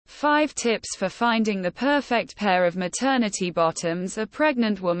5 tips for finding the perfect pair of maternity bottoms. A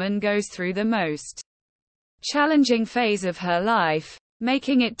pregnant woman goes through the most challenging phase of her life,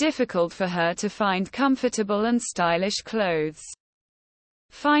 making it difficult for her to find comfortable and stylish clothes.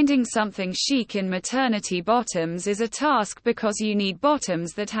 Finding something chic in maternity bottoms is a task because you need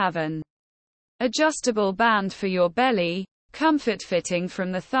bottoms that have an adjustable band for your belly, comfort fitting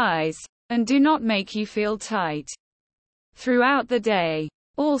from the thighs, and do not make you feel tight throughout the day.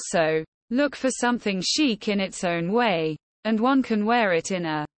 Also, look for something chic in its own way, and one can wear it in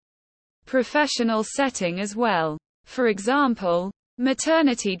a professional setting as well. For example,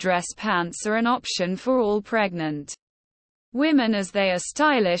 maternity dress pants are an option for all pregnant women as they are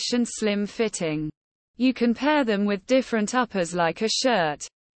stylish and slim-fitting. You can pair them with different uppers like a shirt,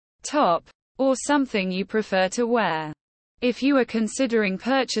 top, or something you prefer to wear. If you are considering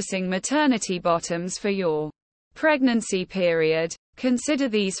purchasing maternity bottoms for your pregnancy period, consider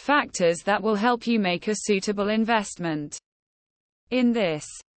these factors that will help you make a suitable investment. In this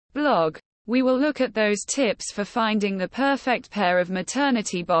blog, we will look at those tips for finding the perfect pair of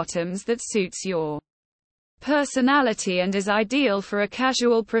maternity bottoms that suits your personality and is ideal for a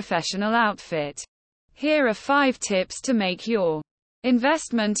casual professional outfit. Here are 5 tips to make your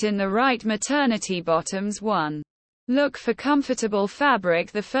investment in the right maternity bottoms. 1. Look for comfortable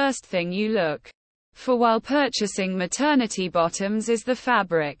fabric. The first thing you look for while purchasing maternity bottoms is the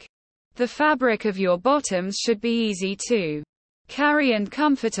fabric. The fabric of your bottoms should be easy to carry and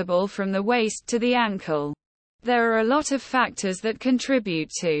comfortable from the waist to the ankle. There are a lot of factors that contribute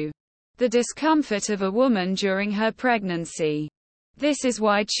to the discomfort of a woman during her pregnancy. This is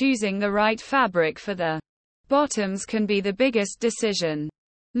why choosing the right fabric for the bottoms can be the biggest decision.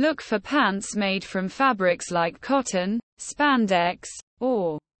 Look for pants made from fabrics like cotton, spandex,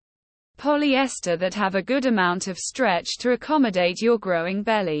 or polyester that have a good amount of stretch to accommodate your growing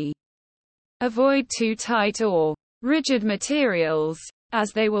belly. Avoid too tight or rigid materials,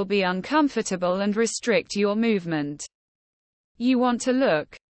 as they will be uncomfortable and restrict your movement. You want to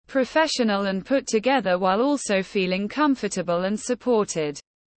look professional and put together while also feeling comfortable and supported.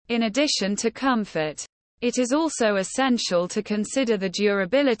 In addition to comfort, it is also essential to consider the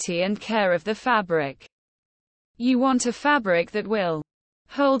durability and care of the fabric. You want a fabric that will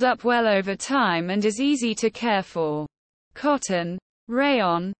hold up well over time and is easy to care for. Cotton,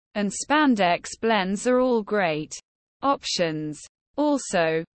 rayon, and spandex blends are all great options.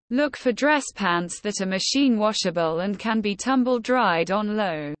 Also, look for dress pants that are machine washable and can be tumble dried on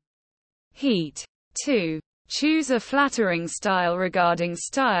low heat. 2. Choose a flattering style. Regarding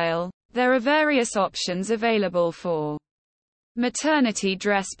style, there are various options available for maternity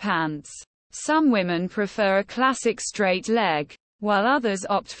dress pants. Some women prefer a classic straight leg, while others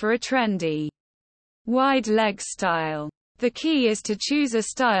opt for a trendy wide leg style. The key is to choose a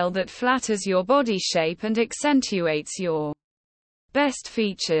style that flatters your body shape and accentuates your best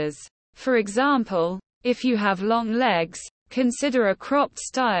features. For example, if you have long legs, consider a cropped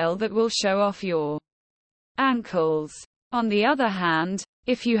style that will show off your ankles. On the other hand,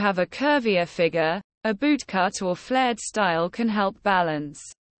 if you have a curvier figure, a bootcut or flared style can help balance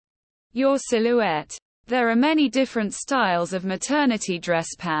your silhouette. There are many different styles of maternity dress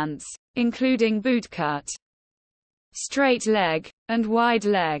pants, including bootcut, straight leg, and wide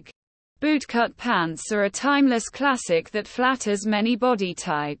leg. Bootcut pants are a timeless classic that flatters many body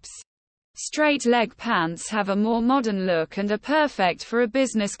types. Straight leg pants have a more modern look and are perfect for a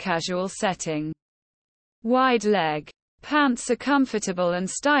business casual setting. Wide leg pants are comfortable and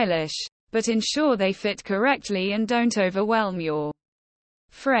stylish, but ensure they fit correctly and don't overwhelm your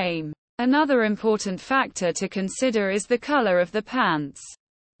frame. Another important factor to consider is the color of the pants.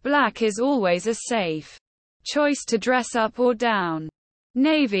 Black is always a safe choice to dress up or down.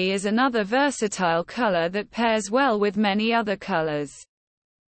 Navy is another versatile color that pairs well with many other colors.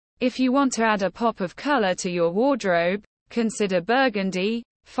 If you want to add a pop of color to your wardrobe, consider burgundy,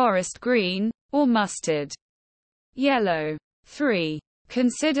 forest green, or mustard yellow. 3.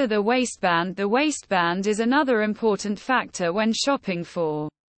 Consider the waistband. The waistband is another important factor when shopping for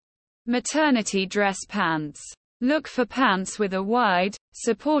maternity dress pants. Look for pants with a wide,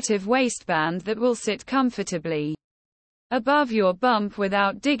 supportive waistband that will sit comfortably above your bump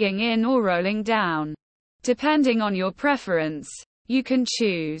without digging in or rolling down. Depending on your preference, you can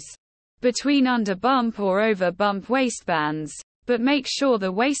choose between under bump or over bump waistbands, but make sure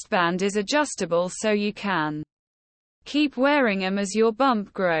the waistband is adjustable so you can keep wearing them as your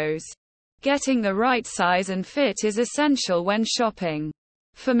bump grows. Getting the right size and fit is essential when shopping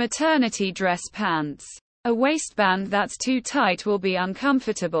for maternity dress pants. A waistband that's too tight will be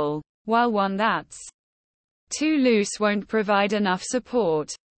uncomfortable, while one that's too loose won't provide enough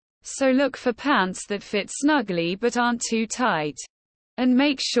support. So look for pants that fit snugly but aren't too tight. And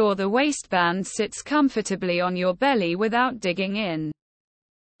make sure the waistband sits comfortably on your belly without digging in.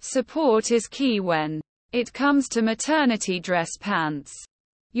 Support is key when it comes to maternity dress pants.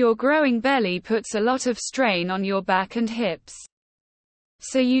 Your growing belly puts a lot of strain on your back and hips.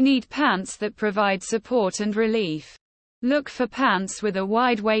 So you need pants that provide support and relief. Look for pants with a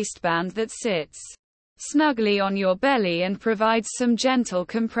wide waistband that sits snugly on your belly and provides some gentle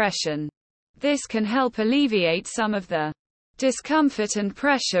compression. This can help alleviate some of the discomfort and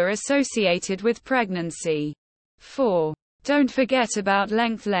pressure associated with pregnancy. 4. Don't forget about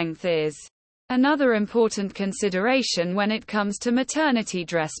length. Length is another important consideration when it comes to maternity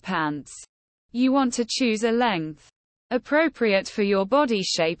dress pants. You want to choose a length appropriate for your body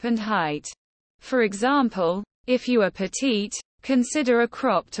shape and height. For example, if you are petite, consider a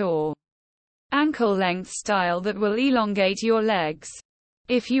cropped or ankle-length style that will elongate your legs.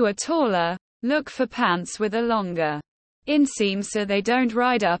 If you are taller, look for pants with a longer inseam so they don't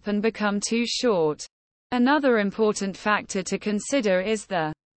ride up and become too short. Another important factor to consider is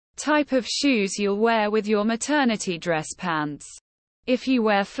the type of shoes you'll wear with your maternity dress pants. If you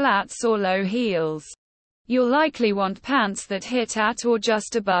wear flats or low heels, you'll likely want pants that hit at or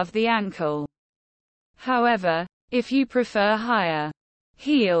just above the ankle. However, if you prefer higher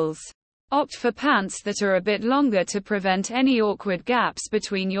heels, opt for pants that are a bit longer to prevent any awkward gaps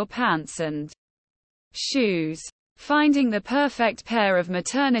between your pants and shoes. Finding the perfect pair of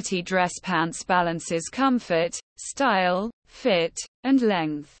maternity dress pants balances comfort, style, fit, and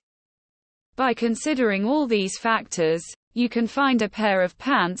length. By considering all these factors, you can find a pair of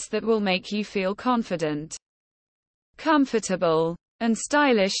pants that will make you feel confident, comfortable, and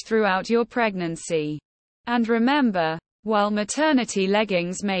stylish throughout your pregnancy. And remember, while maternity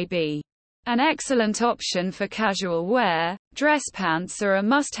leggings may be an excellent option for casual wear, dress pants are a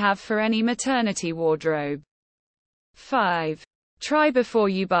must-have for any maternity wardrobe. 5. Try before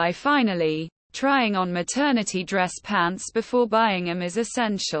you buy. Finally, trying on maternity dress pants before buying them is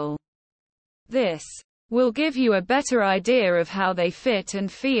essential. This will give you a better idea of how they fit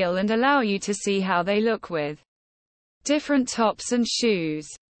and feel and allow you to see how they look with different tops and shoes.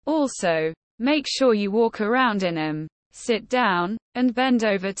 Also, make sure you walk around in them, sit down, and bend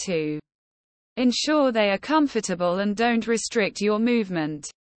over to ensure they are comfortable and don't restrict your movement.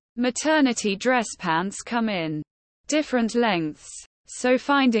 Maternity dress pants come in different lengths, so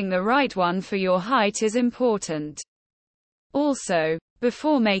finding the right one for your height is important. Also,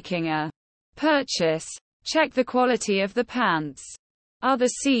 before making a purchase, check the quality of the pants. Are the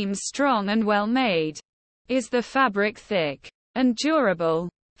seams strong and well made? Is the fabric thick and durable?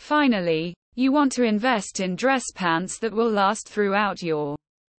 Finally, you want to invest in dress pants that will last throughout your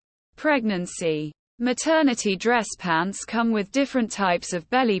pregnancy. Maternity dress pants come with different types of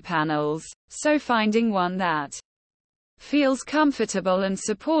belly panels, so finding one that feels comfortable and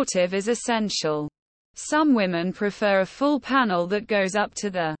supportive is essential. Some women prefer a full panel that goes up to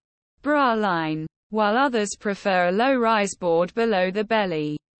the bra line, while others prefer a low-rise board below the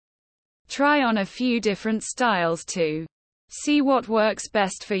belly. Try on a few different styles to see what works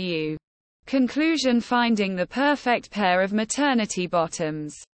best for you. Conclusion: finding the perfect pair of maternity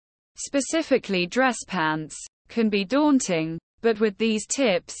bottoms, specifically dress pants, can be daunting, but with these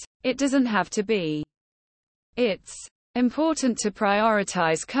tips, it doesn't have to be. It's important to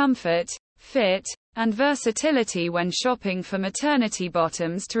prioritize comfort, fit, and versatility when shopping for maternity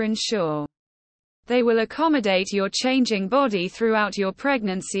bottoms to ensure they will accommodate your changing body throughout your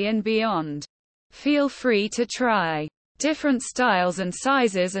pregnancy and beyond. Feel free to try different styles and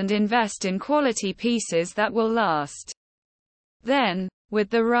sizes and invest in quality pieces that will last. Then, with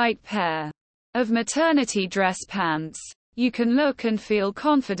the right pair of maternity dress pants, you can look and feel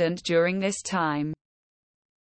confident during this time.